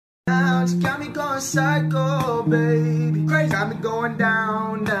down. She got me going psycho, baby. Crazy. Got me going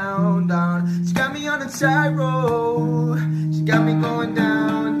down, down, down. She got me on a tightrope. She got me going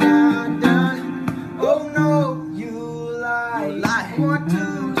down, down, down. Oh no, you lie. I want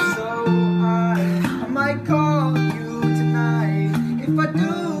to, so I might call you tonight. If I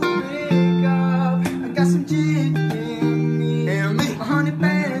do pick up, I got some gin in me. And me. My honey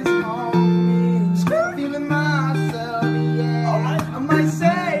bands on me. Feeling myself, yeah. Alright. I might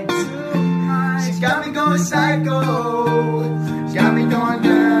say tonight. She got me going psycho. She got me going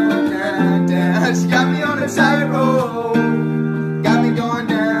down, down, down. She got me on a tightrope.